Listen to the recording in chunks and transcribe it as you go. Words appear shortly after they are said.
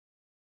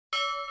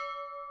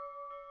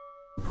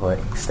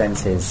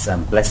extends his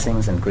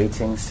blessings and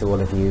greetings to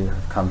all of you who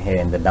have come here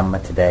in the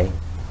Dhamma today.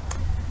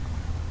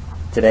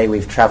 Today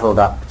we've travelled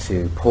up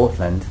to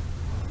Portland.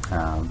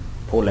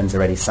 Portland's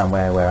already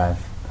somewhere where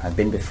I've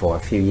been before, a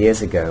few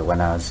years ago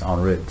when I was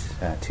en route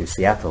to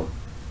Seattle.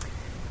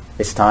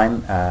 This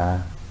time,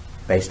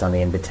 based on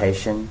the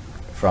invitation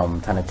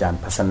from Ajahn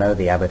Chah,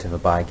 the abbot of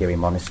Abhayagiri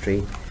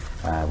Monastery,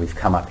 we've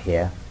come up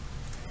here.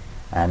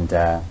 And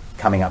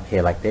coming up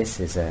here like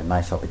this is a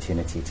nice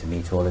opportunity to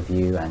meet all of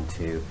you and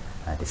to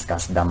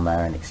discuss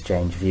Dhamma and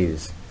exchange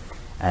views.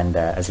 And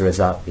as a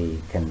result,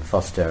 we can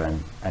foster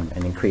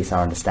and increase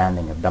our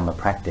understanding of Dhamma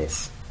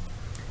practice.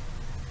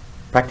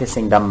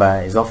 Practicing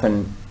Dhamma is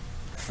often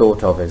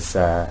thought of as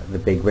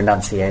the big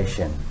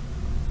renunciation,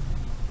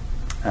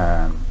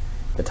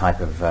 the type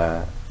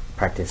of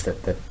practice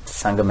that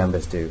Sangha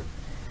members do.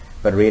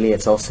 But really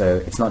it's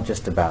not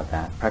just about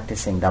that.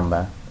 Practicing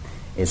Dhamma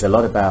is a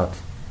lot about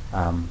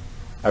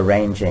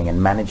arranging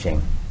and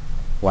managing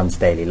one's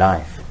daily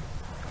life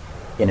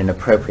in an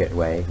appropriate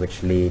way,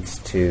 which leads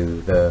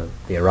to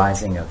the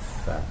arising of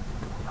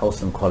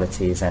wholesome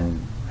qualities and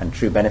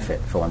true benefit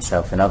for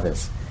oneself and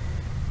others.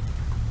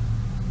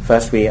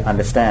 First, we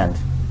understand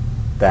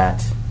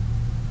that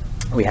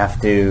we have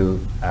to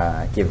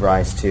give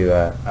rise to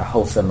a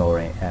wholesome or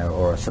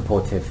a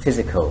supportive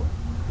physical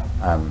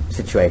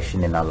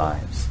situation in our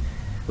lives.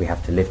 We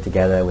have to live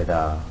together with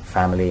our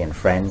family and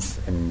friends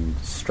and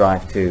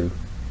strive to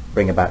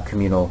bring about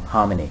communal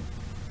harmony.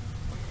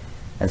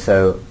 And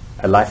so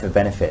a life of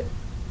benefit,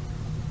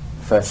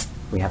 first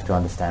we have to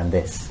understand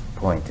this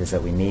point, is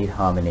that we need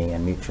harmony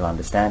and mutual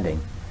understanding.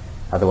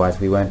 Otherwise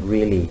we won't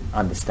really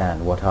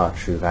understand what are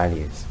true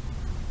values.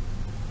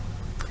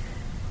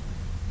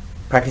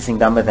 Practicing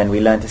Dhamma, then, we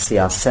learn to see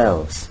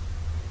ourselves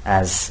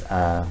as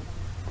a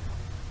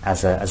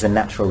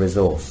natural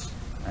resource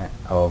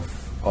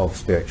of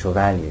spiritual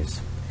values,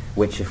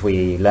 which if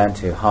we learn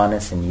to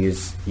harness and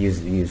use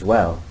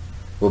well,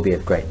 will be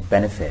of great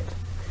benefit.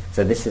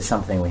 So this is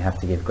something we have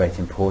to give great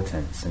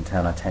importance and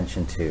turn our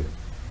attention to.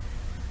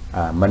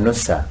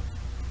 Manussa,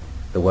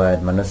 the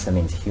word Manussa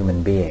means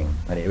human being,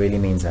 but it really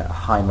means a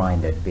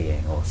high-minded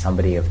being or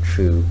somebody of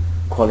true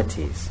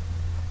qualities.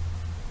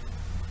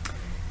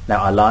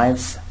 Now our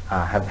lives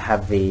are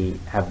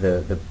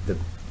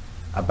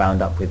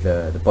bound up with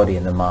the body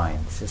and the mind.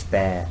 It's just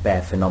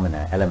bare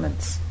phenomena,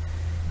 elements.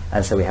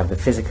 And so we have the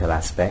physical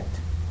aspect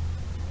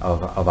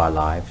of our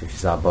lives, which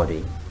is our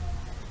body.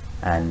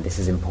 And this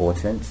is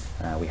important.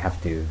 We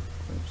have to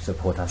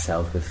support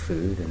ourselves with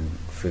food, and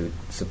food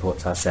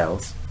supports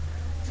ourselves.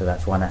 So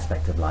that's one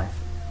aspect of life.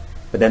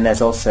 But then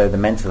there's also the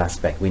mental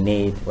aspect. We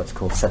need what's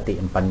called sati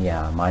and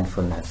panya,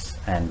 mindfulness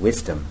and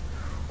wisdom,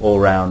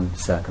 all-round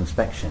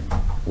circumspection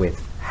with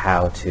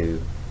how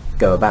to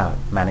go about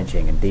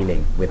managing and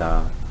dealing with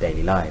our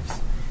daily lives.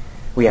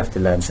 We have to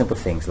learn simple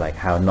things like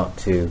how not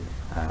to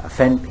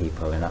offend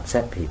people and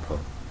upset people,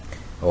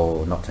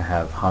 or not to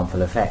have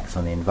harmful effects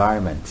on the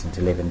environment, and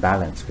to live in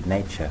balance with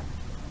nature.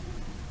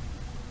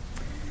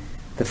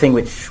 The thing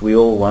which we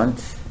all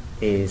want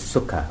is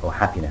sukha, or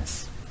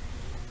happiness.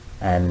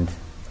 And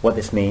what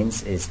this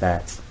means is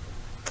that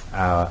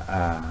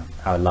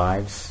our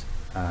lives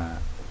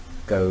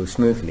go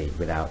smoothly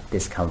without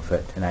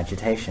discomfort and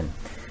agitation.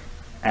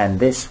 And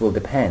this will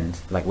depend,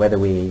 like whether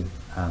we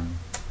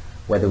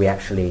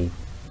actually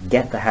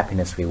get the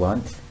happiness we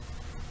want,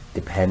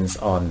 depends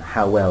on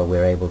how well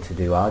we're able to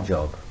do our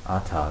job,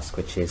 our task,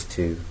 which is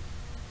to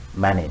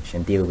manage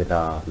and deal with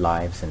our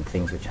lives and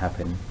things which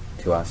happen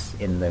to us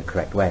in the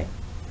correct way.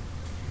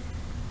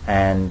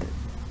 And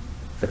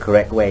the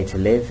correct way to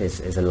live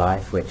is a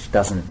life which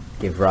doesn't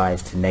give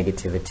rise to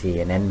negativity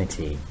and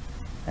enmity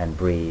and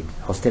breed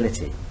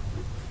hostility.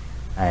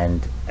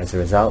 And as a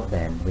result,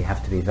 then, we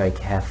have to be very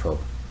careful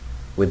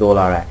with all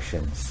our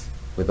actions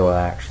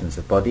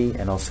of body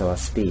and also our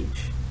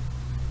speech.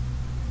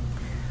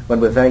 When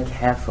we're very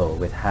careful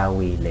with how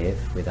we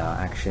live, with our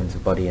actions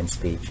of body and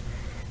speech,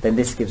 then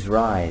this gives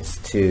rise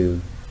to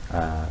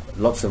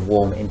lots of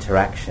warm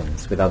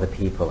interactions with other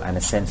people and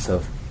a sense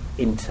of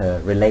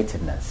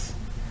interrelatedness.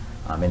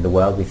 In the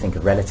world we think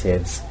of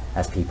relatives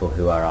as people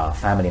who are our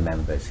family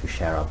members, who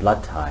share our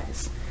blood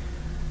ties,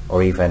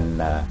 or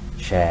even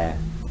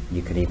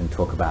you could even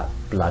talk about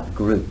blood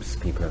groups.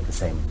 People of the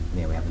same,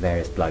 we have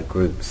various blood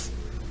groups,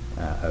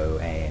 O,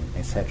 A, and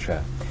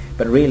etc.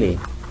 But really,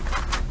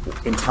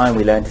 in time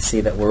we learn to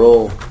see that we're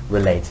all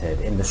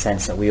related in the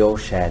sense that we all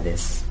share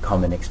this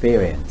common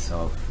experience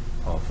of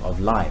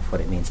life,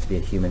 what it means to be a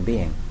human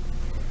being.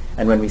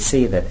 And when we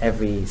see that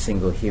every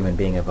single human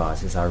being of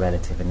ours is our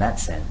relative in that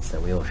sense,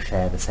 that we all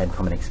share the same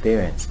common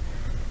experience,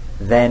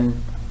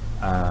 then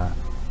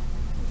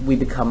we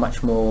become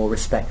much more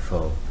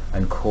respectful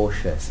and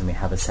cautious, and we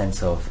have a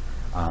sense of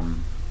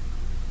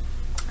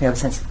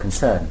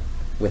concern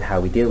with how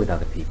we deal with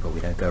other people.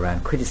 We don't go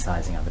around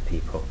criticizing other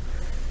people.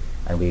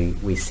 And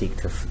we seek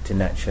to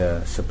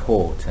nurture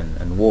support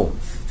and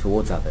warmth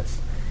towards others.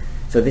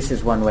 So this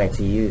is one way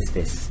to use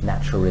this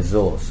natural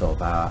resource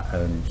of our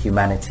own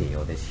humanity,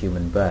 or this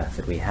human birth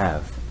that we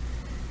have.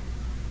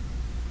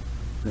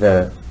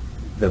 the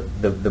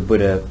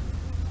Buddha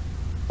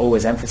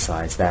always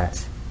emphasized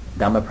that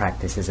Dhamma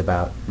practice is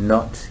about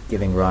not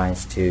giving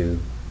rise to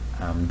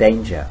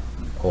danger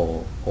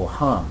or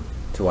harm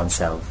to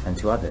oneself and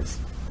to others,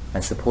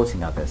 and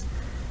supporting others.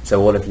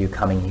 So all of you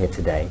coming here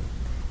today,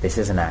 this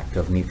is an act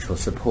of mutual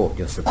support.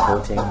 You're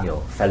supporting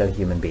your fellow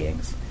human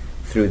beings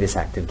through this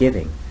act of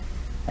giving.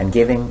 And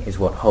giving is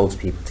what holds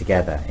people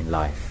together in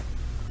life.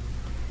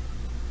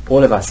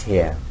 All of us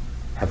here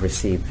have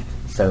received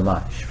so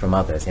much from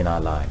others in our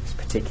lives,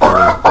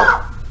 particularly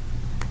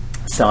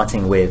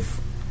starting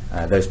with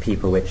those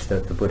people which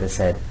the Buddha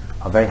said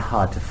are very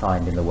hard to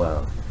find in the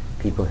world.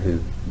 People who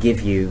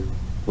give you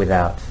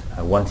without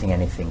wanting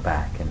anything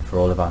back. And for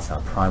all of us,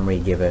 our primary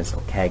givers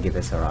or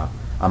caregivers are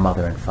our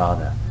mother and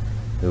father,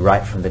 who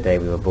right from the day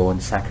we were born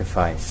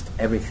sacrificed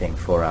everything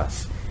for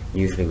us,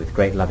 usually with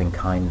great loving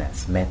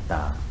kindness,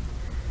 metta.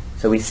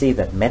 So we see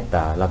that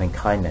metta, loving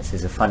kindness,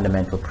 is a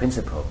fundamental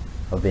principle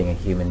of being a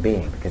human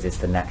being, because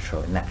it's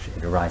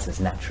it arises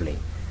naturally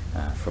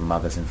from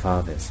mothers and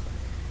fathers.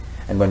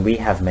 And when we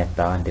have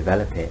metta and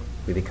develop it,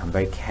 we become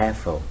very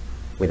careful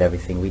with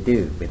everything we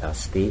do, with our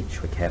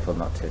speech. We're careful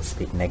not to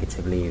speak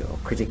negatively or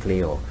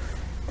critically or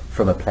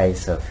from a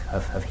place of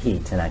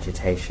heat and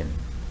agitation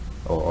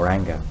or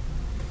anger.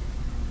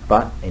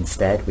 But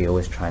instead, we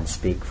always try and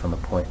speak from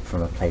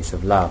a place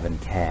of love and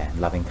care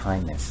and loving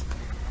kindness.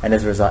 And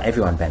as a result,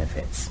 everyone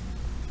benefits,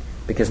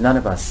 because none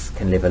of us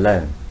can live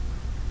alone.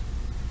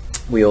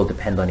 We all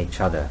depend on each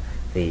other.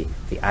 The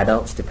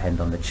adults depend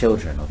on the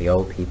children, or the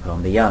old people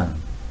on the young.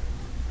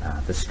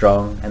 The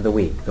strong and the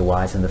weak, the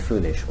wise and the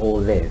foolish, all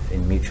live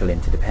in mutual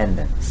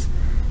interdependence.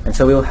 And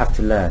so we all have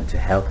to learn to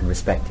help and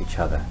respect each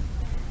other.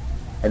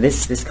 And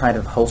this kind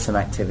of wholesome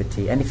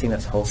activity, anything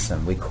that's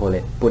wholesome, we call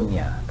it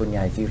punya.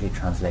 Punya is usually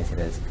translated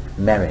as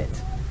merit,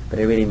 but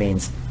it really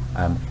means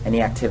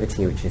any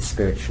activity which is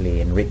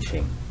spiritually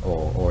enriching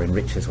or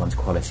enriches one's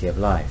quality of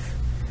life.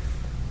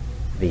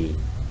 The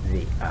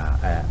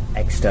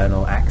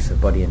external acts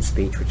of body and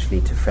speech which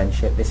lead to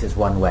friendship, this is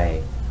one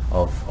way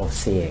of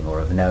seeing or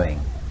of knowing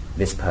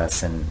this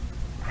person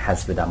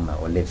has the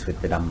Dhamma or lives with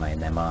the Dhamma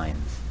in their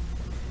minds.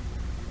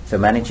 So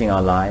managing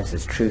our lives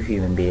as true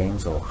human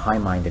beings or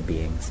high-minded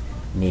beings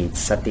needs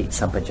sati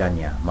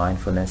sampajanya,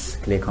 mindfulness,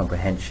 clear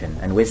comprehension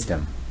and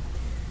wisdom,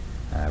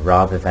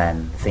 rather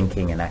than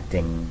thinking and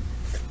acting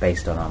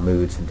based on our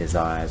moods and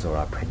desires or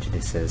our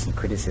prejudices and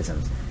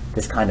criticisms.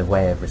 This kind of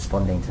way of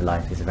responding to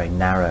life is a very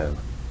narrow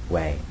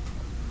way.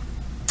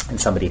 And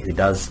somebody who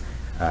does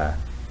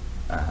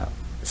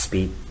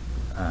speak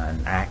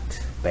and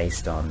act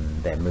based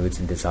on their moods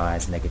and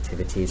desires,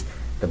 negativities,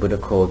 the Buddha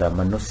called a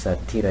manussa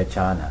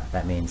tirajana.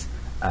 That means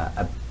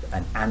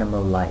an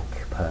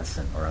animal-like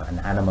person, or an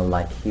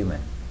animal-like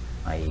human,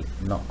 i.e.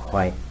 not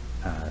quite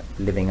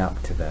living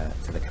up to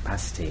the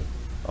capacity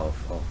of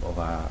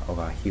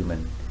our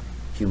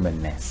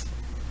humanness.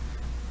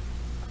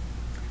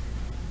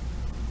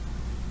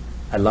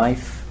 A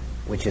life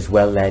which is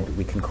well led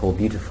we can call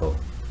beautiful,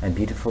 and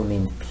beautiful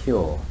means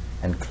pure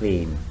and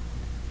clean.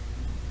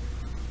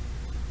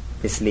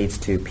 This leads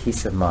to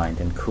peace of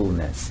mind and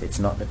coolness. It's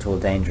not at all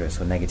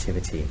dangerous or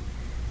negativity.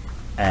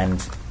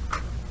 And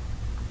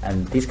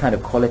these kind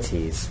of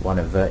qualities, one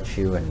of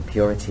virtue and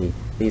purity,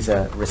 these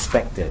are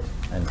respected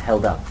and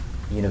held up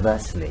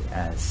universally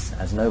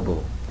as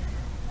noble.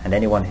 And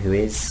anyone who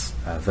is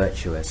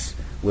virtuous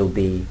will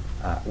be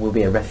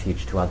a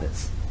refuge to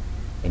others,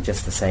 in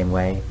just the same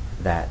way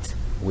that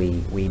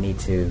we need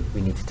to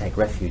take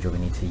refuge, or we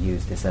need to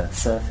use this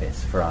earth's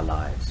surface for our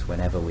lives.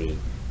 Whenever we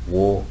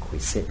walk, we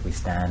sit, we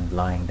stand,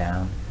 lying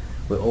down,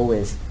 we're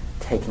always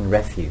taking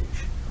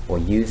refuge or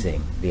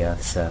using the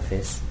earth's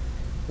surface.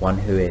 One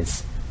who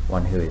is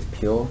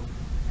pure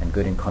and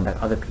good in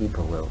conduct, other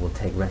people will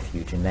take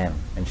refuge in them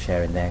and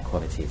share in their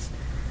qualities.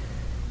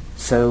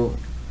 So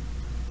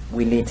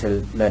we need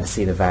to learn to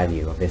see the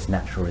value of this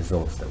natural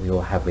resource that we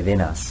all have within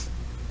us.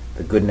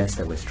 The goodness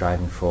that we're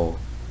striving for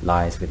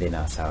lies within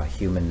us. Our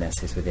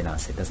humanness is within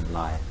us. It doesn't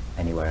lie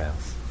anywhere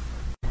else.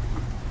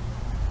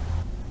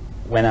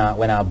 When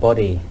our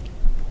body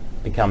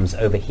becomes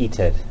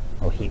overheated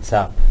or heats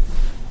up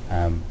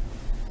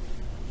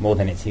more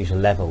than its usual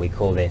level, we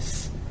call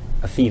this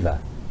a fever.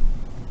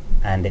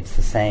 And it's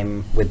the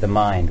same with the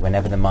mind.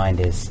 Whenever the mind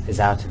is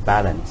out of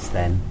balance,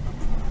 then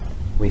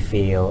we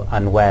feel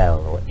unwell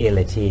or ill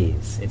at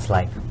ease. It's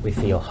like we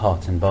feel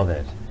hot and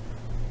bothered.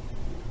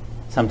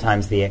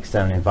 Sometimes the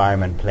external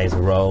environment plays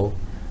a role.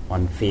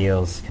 One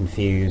feels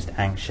confused,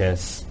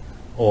 anxious,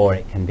 or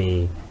it can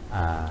be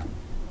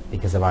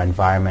because of our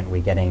environment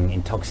we're getting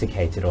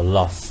intoxicated or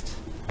lost.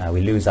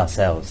 We lose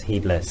ourselves,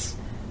 heedless,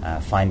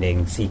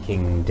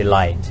 seeking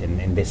delight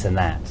in this and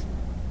that.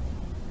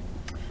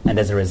 And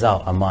as a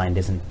result, our mind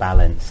isn't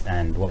balanced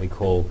and what we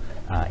call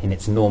in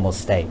its normal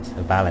state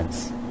of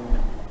balance.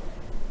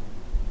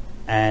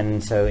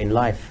 And so in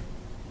life,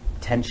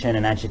 tension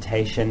and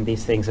agitation,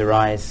 these things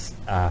arise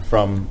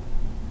from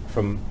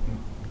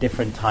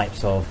different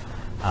types of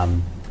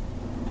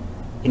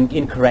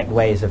incorrect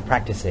ways of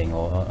practicing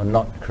or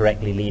not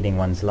correctly leading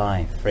one's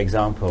life. For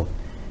example,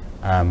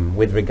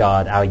 with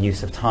regard our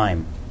use of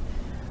time.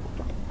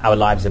 Our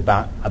lives are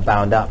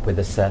bound up with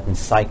a certain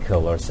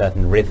cycle or a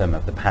certain rhythm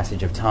of the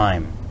passage of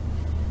time.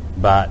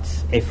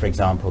 But if, for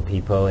example,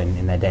 people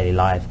in their daily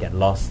life get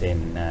lost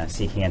in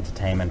seeking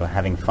entertainment or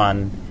having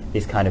fun,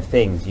 these kind of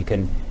things, you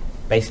can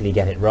basically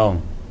get it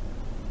wrong.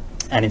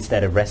 And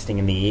instead of resting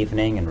in the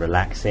evening and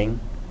relaxing,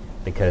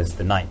 because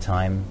the night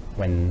time,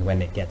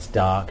 when it gets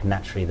dark,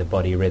 naturally the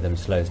body rhythm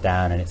slows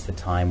down, and it's the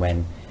time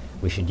when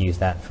we should use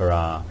that for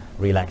our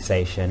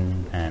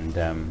relaxation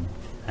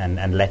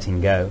and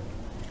letting go.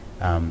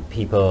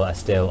 People are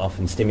still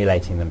often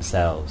stimulating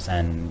themselves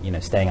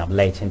and staying up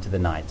late into the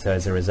night. So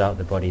as a result,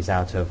 the body's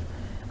out of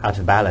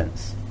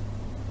balance.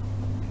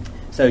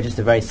 So just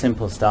a very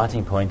simple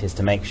starting point is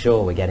to make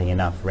sure we're getting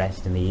enough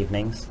rest in the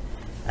evenings,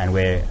 and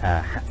we're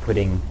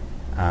putting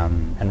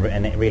and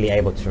really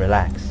able to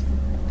relax.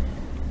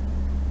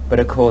 But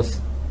of course,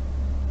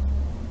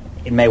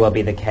 it may well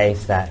be the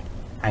case that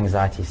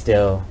anxiety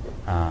still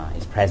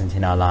is present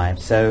in our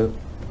lives. So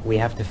we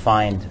have to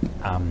find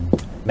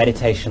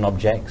meditation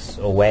objects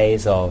or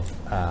ways of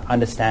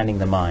understanding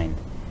the mind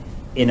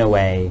in a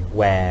way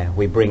where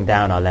we bring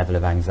down our level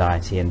of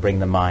anxiety and bring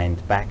the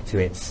mind back to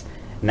its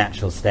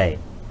natural state.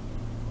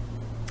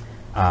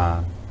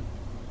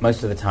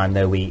 Most of the time,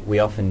 though, we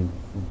often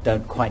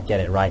don't quite get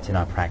it right in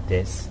our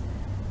practice.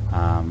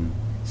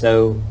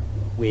 So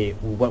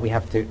what we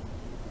have to,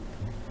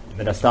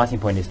 but our starting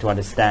point is to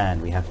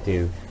understand we have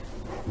to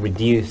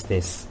reduce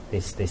this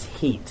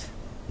heat,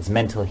 this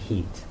mental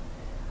heat,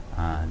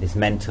 this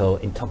mental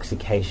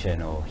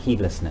intoxication or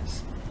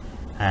heedlessness,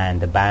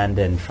 and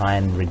try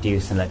and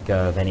reduce and let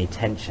go of any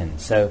tension.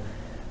 So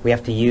we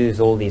have to use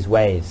all these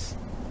ways,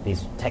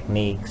 these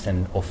techniques,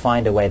 or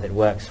find a way that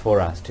works for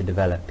us to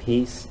develop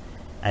peace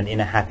and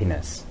inner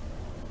happiness.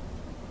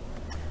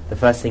 The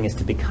first thing is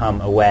to become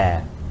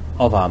aware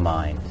of our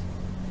mind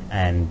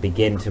and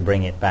begin to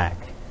bring it back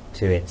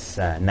to its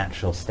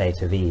natural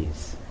state of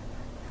ease.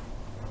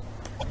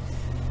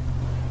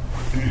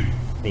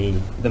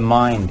 The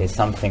mind is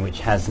something which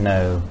has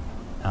no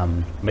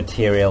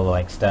material or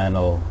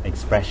external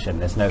expression.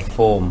 There's no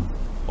form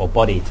or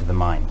body to the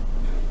mind.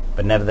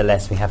 But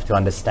nevertheless, we have to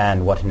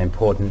understand what an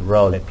important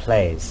role it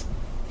plays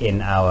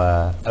in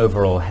our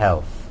overall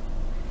health.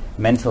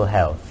 Mental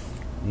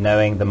health,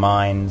 knowing the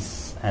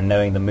minds and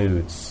knowing the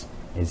moods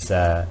is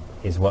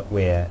what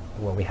we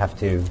have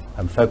to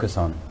focus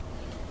on.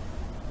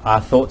 Our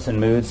thoughts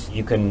and moods,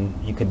 you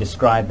can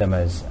describe them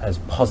as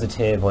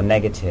positive or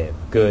negative,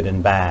 good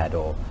and bad,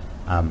 or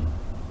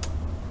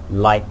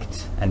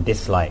liked and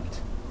disliked.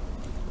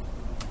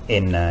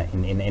 In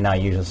our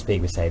usual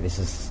speak, we say this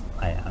is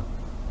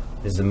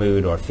a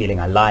mood or a feeling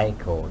I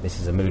like, or this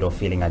is a mood or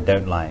feeling I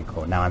don't like,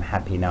 or now I'm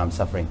happy, now I'm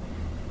suffering.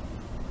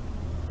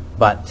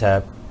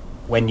 But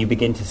when you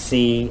begin to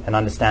see and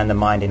understand the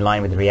mind in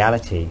line with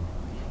reality,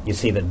 you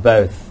see that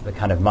both the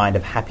kind of mind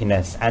of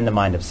happiness and the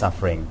mind of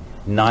suffering,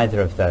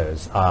 neither of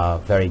those are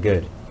very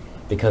good,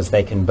 because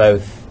they can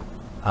both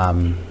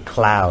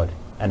cloud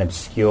and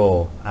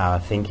obscure our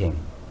thinking.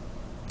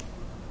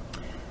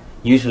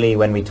 Usually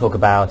when we talk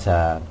about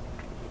a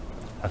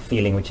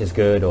feeling which is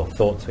good, or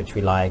thoughts which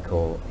we like,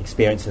 or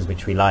experiences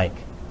which we like,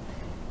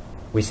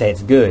 we say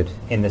it's good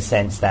in the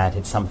sense that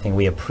it's something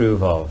we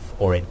approve of,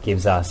 or it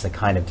gives us a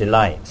kind of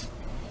delight.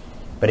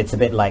 But it's a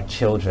bit like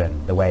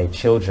children, the way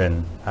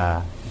children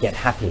get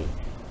happy.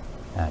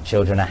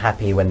 Children are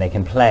happy when they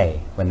can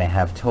play, when they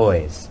have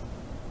toys.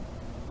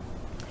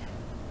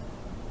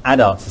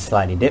 Adults are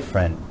slightly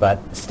different, but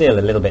still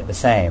a little bit the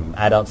same.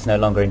 Adults no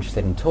longer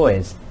interested in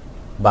toys,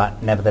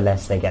 but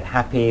nevertheless they get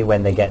happy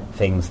when they get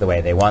things the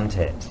way they want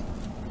it.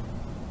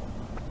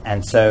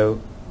 And so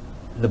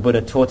the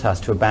Buddha taught us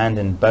to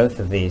abandon both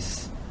of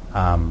these,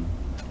 not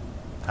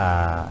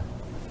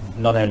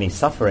only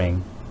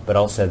suffering, but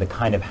also the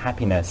kind of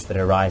happiness that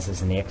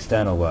arises in the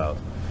external world.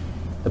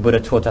 The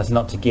Buddha taught us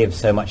not to give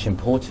so much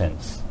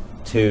importance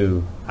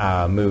to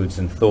our moods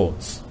and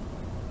thoughts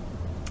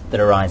that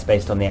arise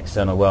based on the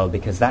external world,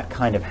 because that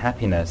kind of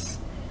happiness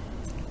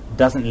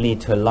doesn't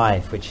lead to a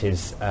life which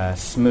is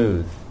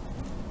smooth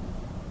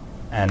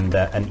and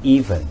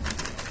even.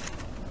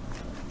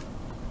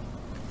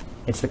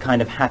 It's the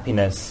kind of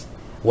happiness,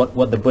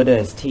 what the Buddha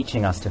is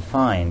teaching us to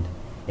find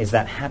is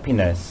that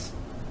happiness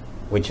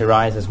which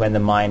arises when the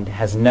mind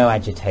has no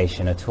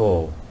agitation at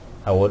all,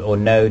 or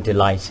no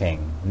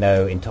delighting,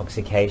 no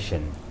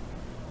intoxication,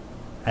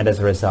 and as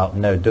a result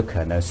no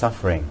dukkha, no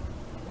suffering.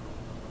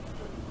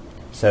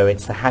 So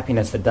it's the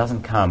happiness that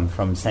doesn't come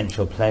from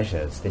sensual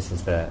pleasures,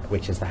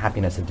 which is the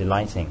happiness of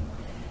delighting.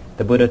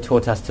 The Buddha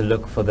taught us to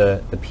look for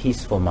the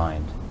peaceful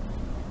mind.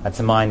 That's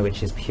a mind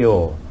which is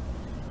pure.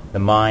 The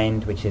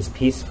mind which is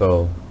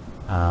peaceful,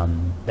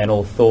 then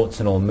all thoughts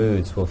and all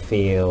moods will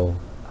feel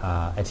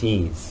at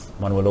ease.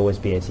 One will always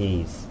be at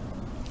ease.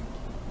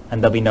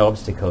 And there'll be no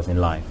obstacles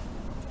in life.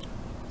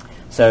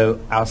 So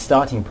our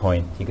starting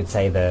point, you could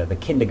say the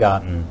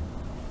kindergarten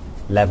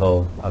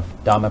level of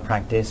Dhamma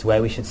practice,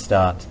 where we should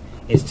start,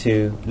 is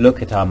to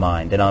look at our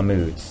mind and our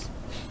moods,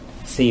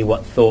 see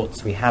what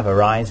thoughts we have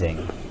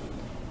arising,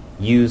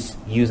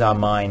 use our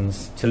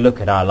minds to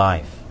look at our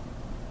life.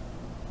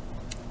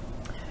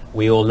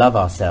 We all love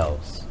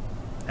ourselves,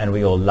 and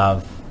we all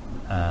love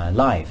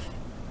life.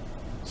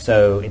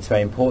 So it's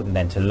very important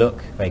then to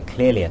look very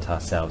clearly at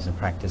ourselves and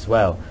practice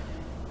well,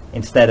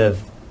 instead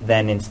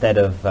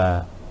of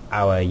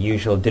our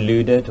usual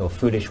deluded or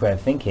foolish way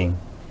of thinking.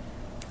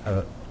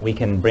 We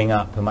can bring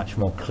up a much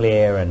more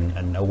clear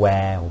and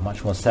aware, or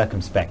much more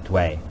circumspect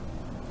way.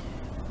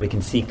 We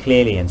can see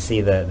clearly and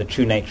see the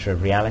true nature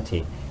of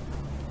reality.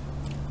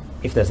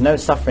 If there's no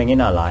suffering in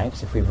our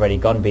lives, if we've already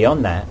gone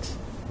beyond that,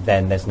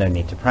 then there's no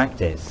need to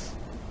practice.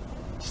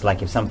 It's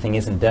like if something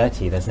isn't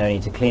dirty, there's no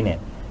need to clean it.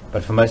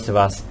 But for most of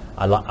us,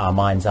 our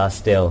minds are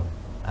still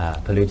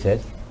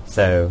polluted,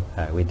 so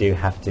we do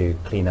have to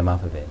clean them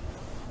up a bit.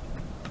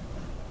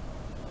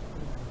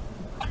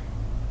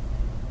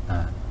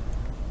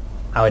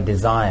 Our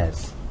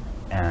desires,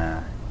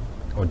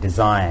 or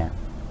desire,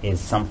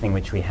 is something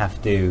which we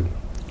have to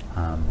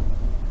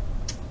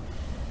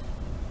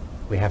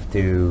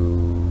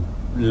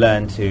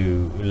learn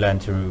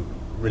to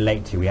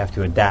relate to. We have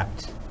to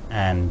adapt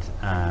and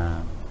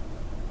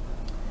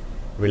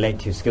relate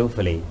to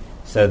skillfully,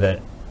 so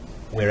that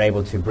we're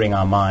able to bring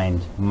our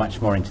mind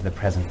much more into the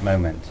present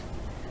moment,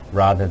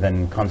 rather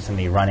than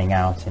constantly running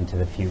out into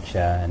the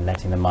future and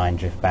letting the mind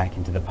drift back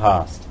into the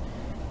past.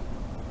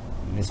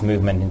 This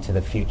movement into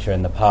the future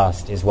and the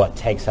past is what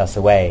takes us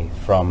away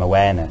from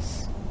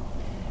awareness.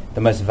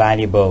 The most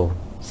valuable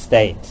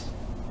state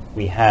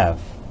we have,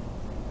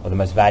 or the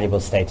most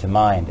valuable state of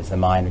mind, is the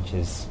mind which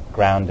is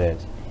grounded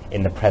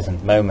in the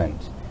present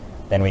moment.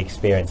 Then we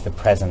experience the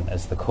present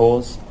as the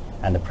cause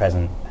and the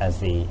present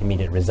as the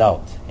immediate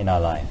result in our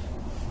life.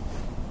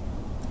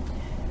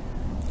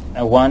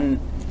 One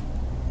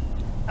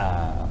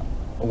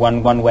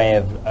way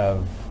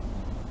of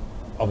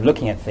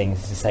looking at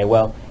things is to say,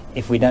 well,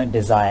 if we don't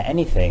desire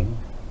anything,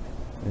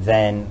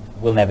 then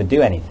we'll never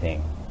do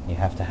anything. You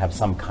have to have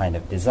some kind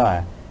of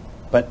desire.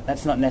 But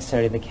that's not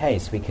necessarily the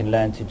case. We can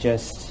learn to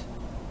just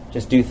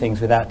do things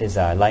without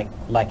desire,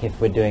 like if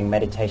we're doing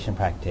meditation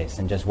practice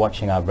and just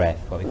watching our breath,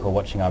 what we call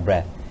watching our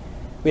breath.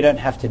 We don't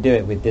have to do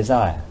it with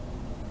desire.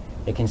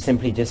 It can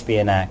simply just be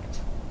an act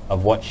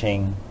of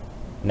watching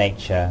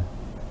nature,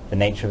 the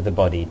nature of the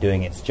body,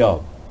 doing its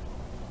job.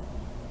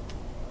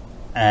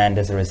 And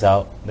as a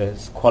result,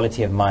 there's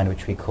quality of mind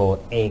which we call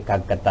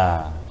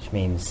ekaggata, which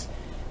means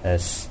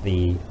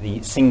the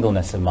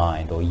singleness of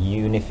mind, or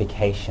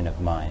unification of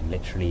mind,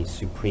 literally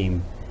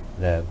supreme,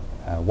 the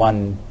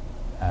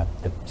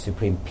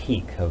supreme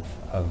peak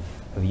of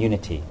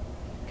unity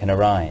can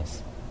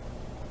arise.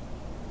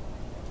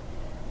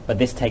 But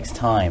this takes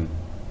time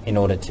in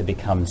order to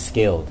become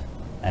skilled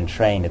and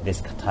trained at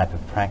this type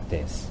of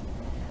practice.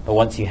 But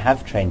once you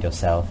have trained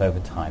yourself over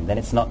time, then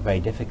it's not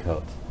very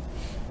difficult.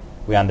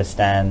 We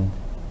understand,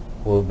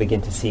 we'll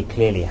begin to see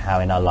clearly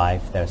how in our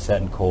life there are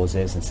certain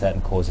causes, and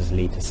certain causes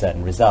lead to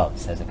certain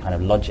results. There's a kind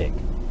of logic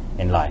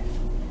in life.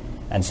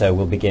 And so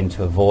we'll begin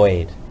to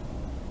avoid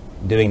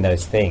doing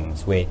those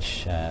things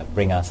which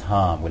bring us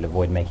harm. We'll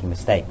avoid making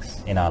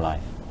mistakes in our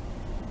life.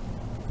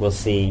 We'll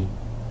see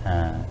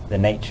the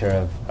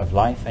nature of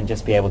life and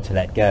just be able to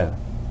let go.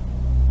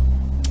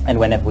 And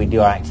whenever we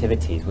do our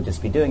activities, we'll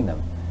just be doing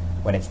them.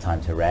 When it's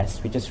time to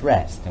rest, we just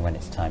rest. And when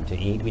it's time to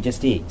eat, we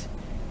just eat.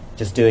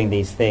 Just doing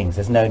these things.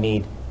 There's no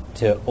need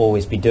to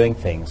always be doing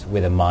things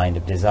with a mind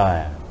of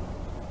desire.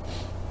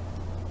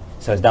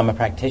 So as Dhamma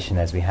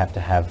practitioners, we have to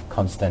have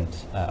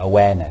constant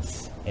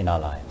awareness in our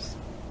lives.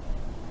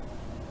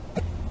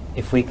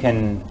 If we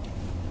can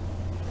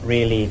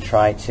really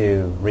try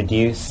to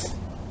reduce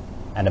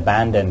and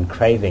abandon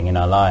craving in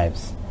our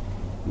lives,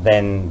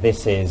 then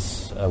this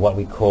is what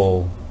we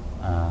call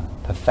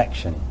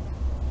perfection.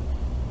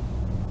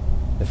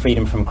 The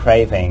freedom from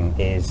craving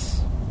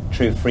is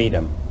true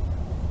freedom.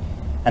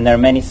 And there are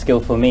many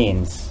skillful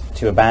means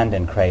to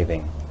abandon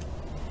craving.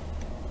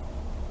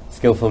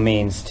 Skillful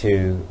means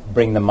to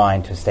bring the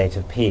mind to a state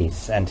of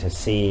peace and to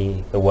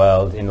see the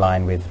world in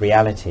line with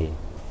reality.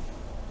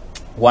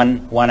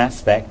 One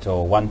aspect,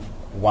 or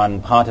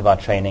one part of our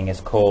training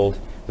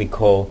we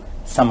call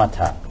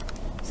samatha.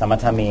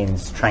 Samatha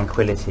means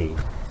tranquility.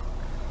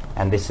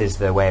 And this is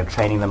the way of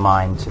training the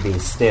mind to be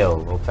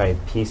still, or very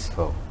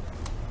peaceful.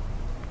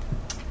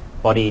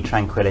 Body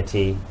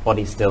tranquility,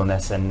 body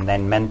stillness, and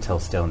then mental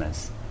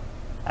stillness.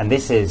 And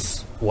this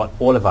is what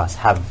all of us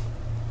have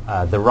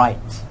the right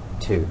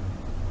to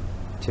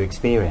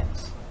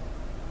experience.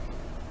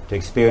 To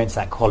experience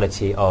that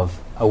quality of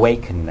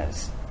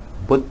awakenedness.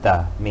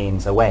 Buddha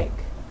means awake,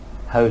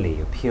 holy,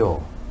 or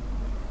pure.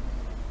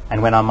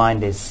 And when our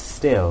mind is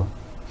still,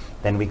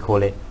 then we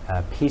call it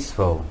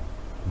peaceful,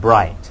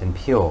 bright, and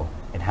pure.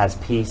 It has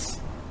peace,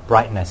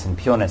 brightness, and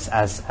pureness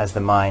as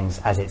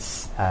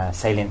its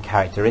salient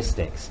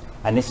characteristics.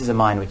 And this is a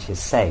mind which is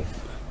safe.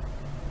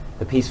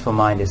 The peaceful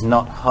mind is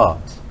not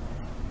hot.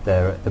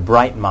 The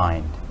bright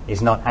mind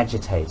is not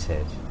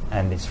agitated,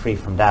 and it's free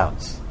from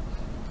doubts.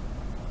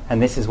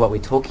 And this is what we're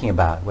talking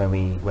about when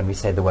we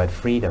say the word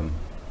freedom.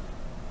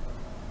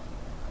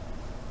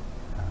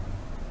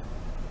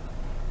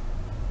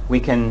 we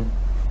can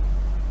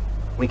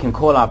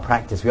call our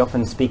practice, we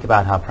often speak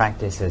about our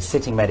practice as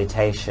sitting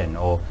meditation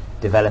or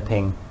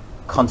developing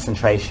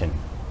concentration.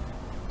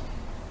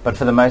 But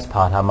for the most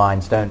part, our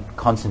minds don't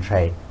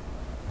concentrate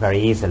very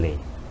easily.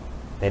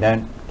 They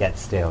don't get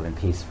still and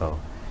peaceful.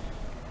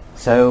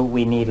 So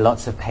we need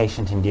lots of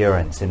patient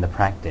endurance in the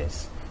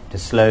practice to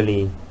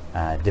slowly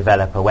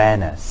develop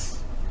awareness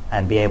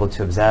and be able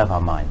to observe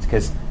our minds.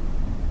 Because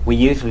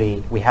we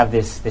have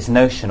this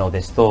notion or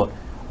this thought,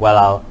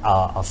 well,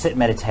 I'll sit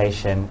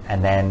meditation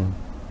and then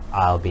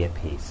I'll be at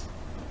peace.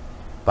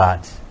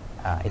 But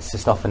it's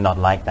just often not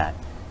like that.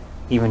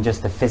 Even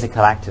just the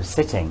physical act of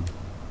sitting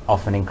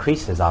often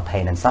increases our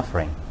pain and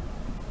suffering.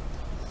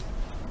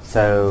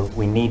 So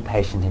we need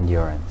patient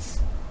endurance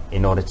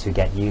in order to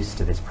get used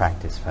to this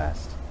practice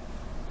first.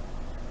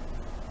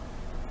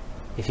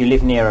 If you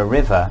live near a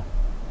river,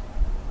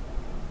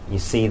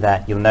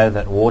 you'll know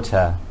that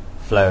water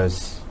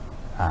flows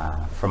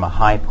from a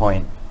high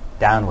point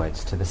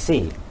downwards to the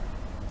sea.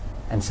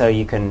 And so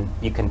you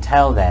can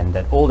tell then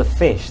that all the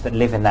fish that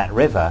live in that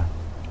river,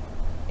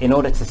 in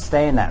order to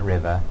stay in that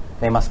river,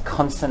 they must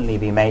constantly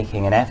be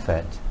making an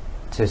effort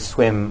to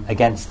swim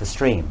against the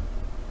stream.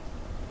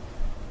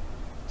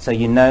 So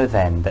you know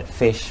then that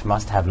fish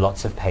must have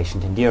lots of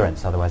patient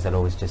endurance, otherwise they'll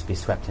always just be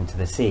swept into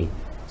the sea.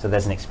 So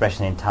there's an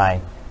expression in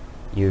Thai,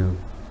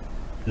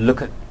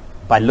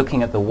 by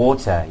looking at the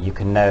water, you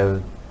can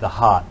know the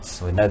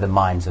hearts or know the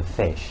minds of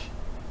fish.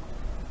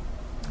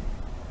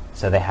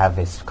 So they have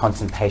this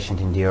constant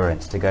patient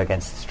endurance to go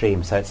against the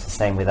stream. So it's the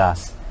same with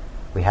us.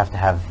 We have to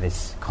have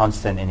this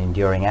constant and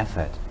enduring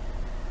effort.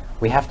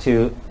 We have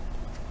to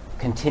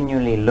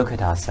continually look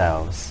at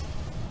ourselves,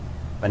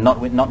 but not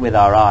with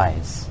our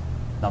eyes,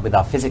 not with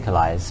our physical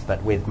eyes,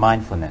 but with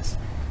mindfulness.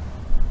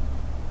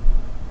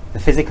 The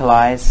physical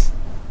eyes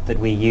that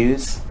we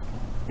use,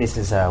 this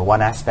is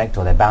one aspect,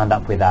 or they're bound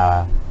up with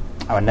our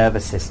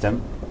nervous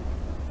system.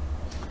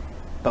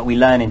 But we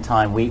learn in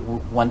time,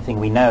 one thing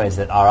we know is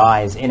that our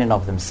eyes in and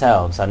of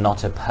themselves are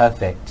not a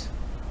perfect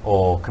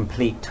or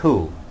complete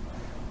tool.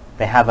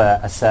 They have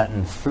a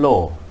certain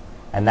flaw,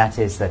 and that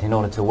is that in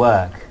order to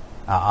work,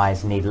 our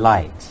eyes need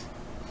light.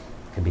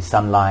 It could be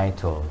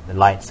sunlight or the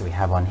lights that we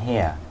have on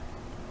here.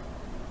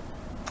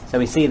 So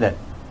we see that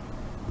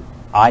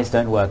eyes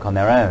don't work on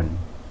their own.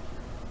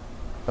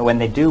 But when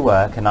they do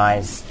work and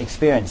eyes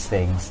experience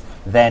things,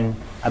 then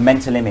a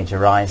mental image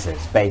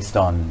arises based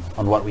on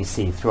what we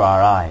see through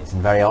our eyes.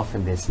 And very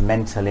often this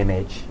mental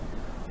image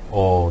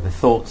or the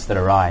thoughts that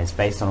arise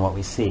based on what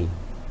we see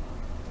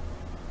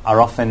are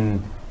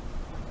often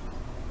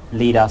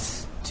lead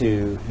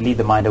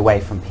the mind away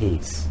from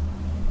peace.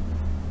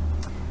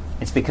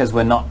 It's because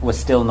we're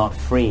still not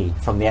free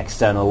from the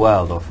external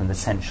world or from the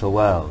sensual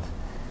world.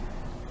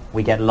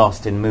 We get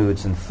lost in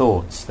moods and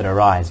thoughts that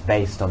arise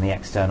based on the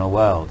external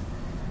world,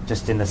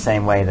 just in the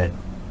same way that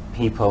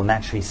people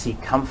naturally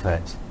seek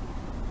comfort,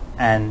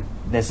 and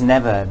there's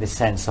never this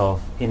sense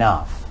of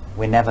enough.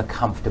 We're never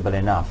comfortable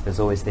enough. There's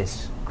always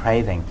this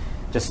craving,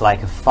 just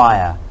like a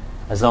fire.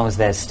 As long as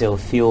there's still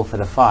fuel for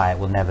the fire, it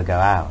will never go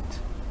out.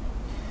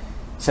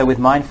 So with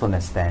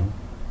mindfulness then,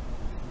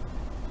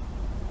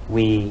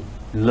 we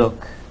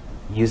look,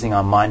 using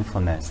our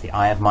mindfulness, the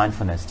eye of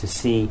mindfulness, to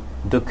see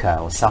dukkha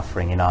or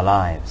suffering in our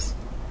lives.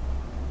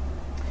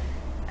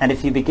 And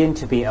if you begin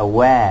to be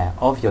aware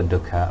of your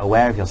dukkha,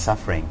 aware of your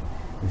suffering,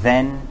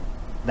 then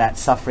that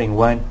suffering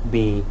won't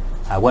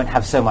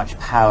have so much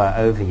power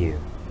over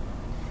you.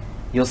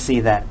 You'll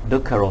see that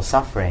dukkha or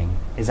suffering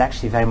is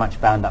actually very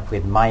much bound up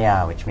with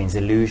maya, which means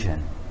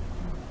illusion.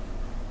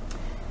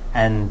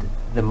 And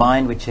the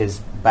mind which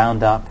is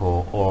bound up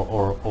or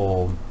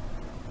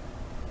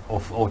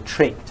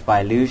tricked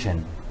by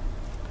illusion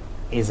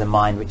is a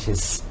mind which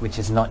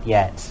is not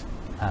yet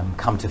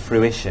come to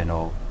fruition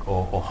or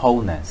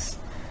wholeness.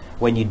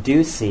 When you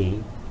do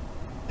see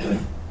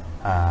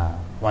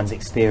one's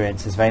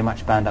experience is very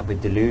much bound up with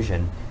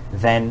delusion,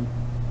 then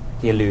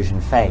the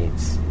illusion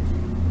fades.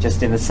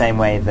 Just in the same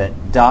way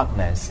that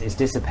darkness is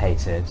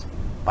dissipated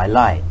by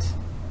light.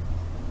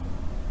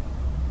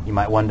 You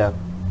might wonder,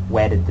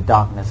 where did the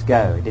darkness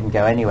go? It didn't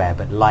go anywhere,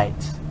 but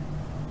light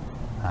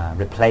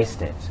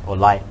replaced it, or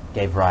light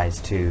gave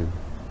rise to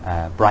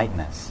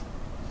brightness.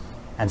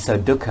 And so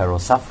dukkha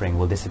or suffering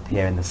will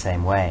disappear in the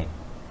same way.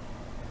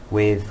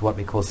 With what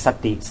we call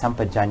sati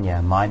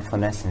sampajanya,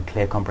 mindfulness and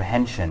clear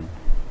comprehension,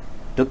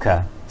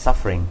 dukkha,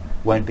 suffering,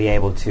 won't be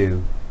able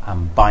to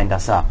bind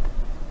us up.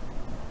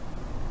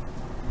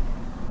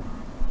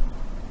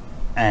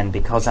 And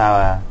because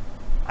our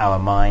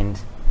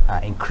mind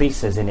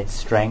increases in its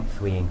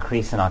strength, we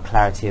increase in our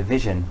clarity of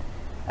vision.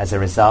 As a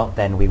result,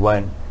 then we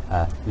won't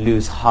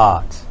lose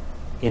heart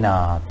in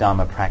our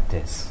Dhamma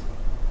practice.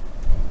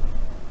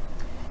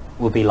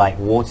 We'll be like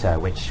water,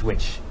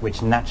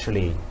 which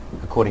naturally,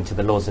 according to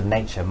the laws of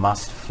nature,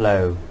 must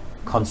flow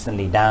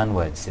constantly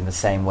downwards. In the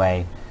same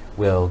way,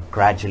 will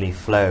gradually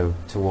flow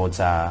towards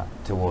our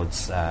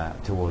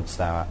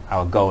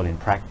goal in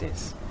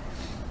practice,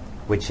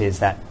 which is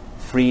that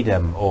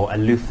freedom or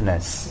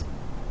aloofness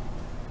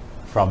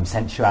from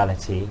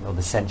sensuality or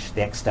the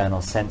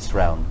external sense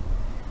realm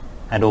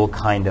and all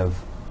kind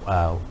of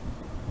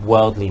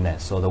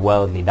worldliness or the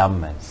worldly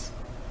dhammas.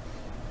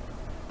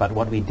 But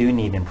what we do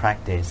need in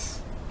practice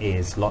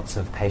is lots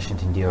of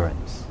patient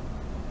endurance.